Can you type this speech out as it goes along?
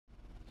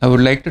I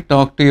would like to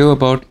talk to you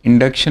about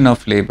induction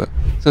of labor.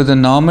 So the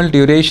normal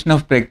duration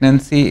of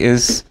pregnancy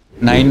is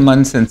 9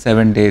 months and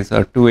 7 days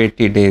or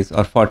 280 days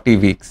or 40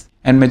 weeks.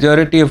 And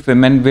majority of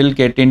women will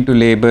get into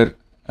labor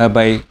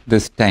by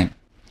this time.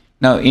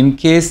 Now in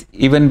case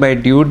even by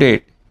due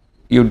date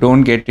you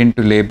don't get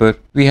into labor,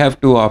 we have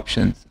two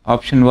options.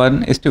 Option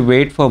one is to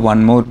wait for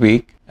one more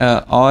week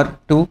or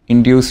to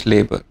induce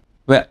labor.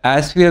 Where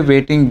as we are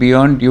waiting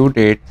beyond due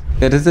date,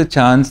 there is a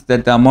chance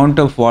that the amount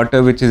of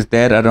water which is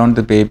there around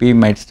the baby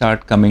might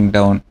start coming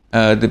down.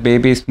 The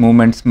baby's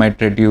movements might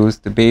reduce.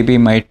 The baby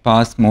might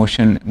pass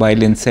motion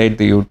while inside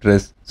the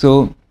uterus.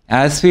 So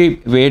as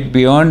we wait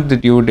beyond the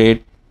due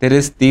date, there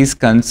is these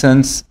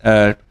concerns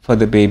for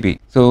the baby.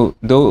 So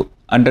though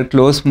under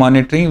close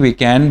monitoring, we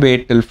can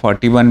wait till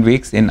 41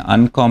 weeks in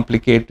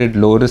uncomplicated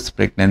low-risk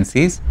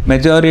pregnancies.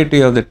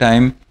 Majority of the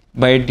time,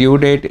 by due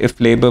date,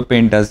 if labor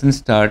pain doesn't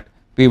start,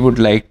 we would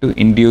like to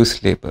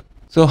induce labor.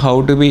 So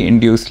how do we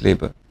induce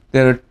labor?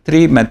 There are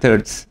three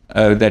methods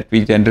that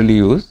we generally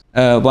use.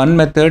 One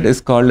method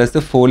is called as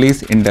the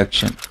Foley's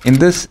induction. In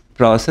this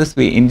process,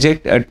 we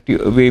inject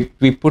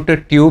we put a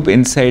tube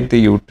inside the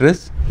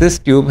uterus. This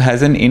tube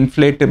has an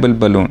inflatable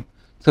balloon.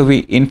 So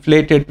we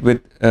inflate it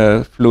with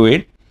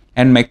fluid,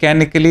 and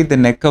mechanically the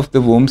neck of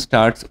the womb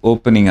starts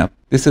opening up.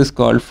 This is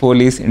called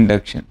Foley's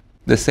induction.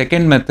 The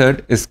second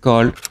method is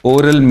called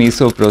oral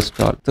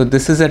misoprostol. So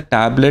this is a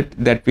tablet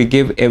that we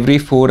give every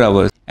 4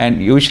 hours,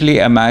 and usually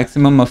a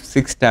maximum of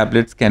 6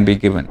 tablets can be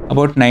given.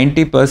 About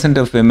 90%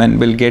 of women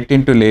will get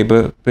into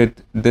labor with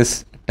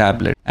this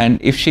tablet, and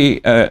if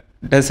she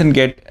doesn't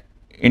get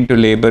into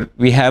labor,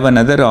 we have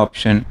another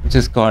option which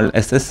is called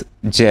as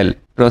a gel,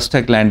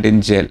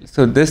 prostaglandin gel.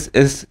 So this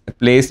is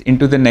placed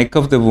into the neck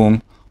of the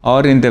womb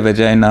or in the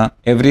vagina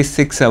every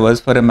 6 hours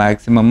for a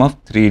maximum of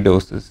 3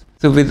 doses.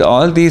 So with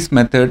all these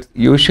methods,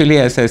 usually,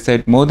 as I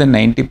said, more than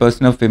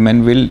 90% of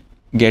women will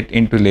get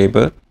into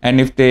labor.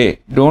 And if they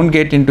don't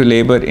get into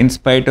labor, in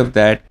spite of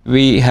that,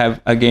 we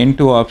have again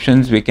two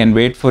options. We can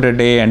wait for a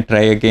day and try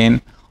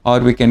again, or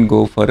we can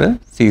go for a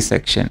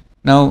C-section.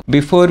 Now,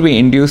 before we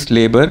induce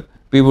labor,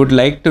 we would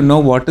like to know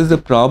what is the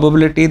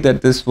probability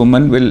that this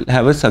woman will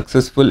have a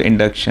successful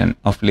induction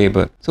of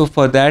labor. So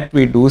for that,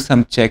 we do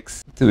some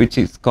checks, which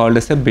is called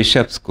as a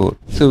Bishop score.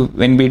 So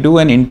when we do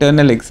an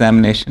internal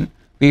examination,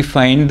 we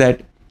find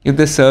that if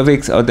the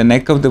cervix or the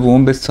neck of the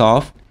womb is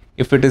soft,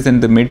 if it is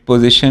in the mid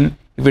position,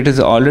 if it is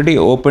already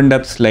opened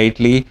up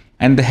slightly,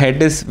 and the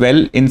head is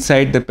well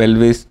inside the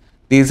pelvis,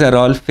 these are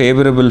all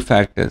favorable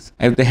factors.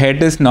 If the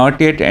head is not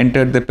yet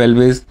entered the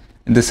pelvis,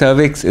 and the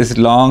cervix is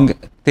long,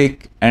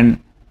 thick, and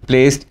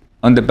placed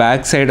on the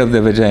back side of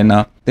the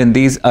vagina, then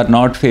these are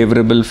not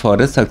favorable for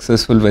a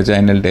successful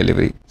vaginal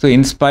delivery. So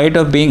in spite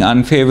of being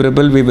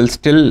unfavorable, we will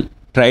still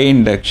try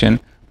induction,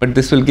 but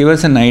this will give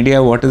us an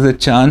idea what is the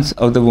chance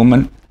of the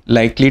woman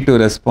likely to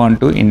respond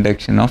to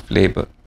induction of labor.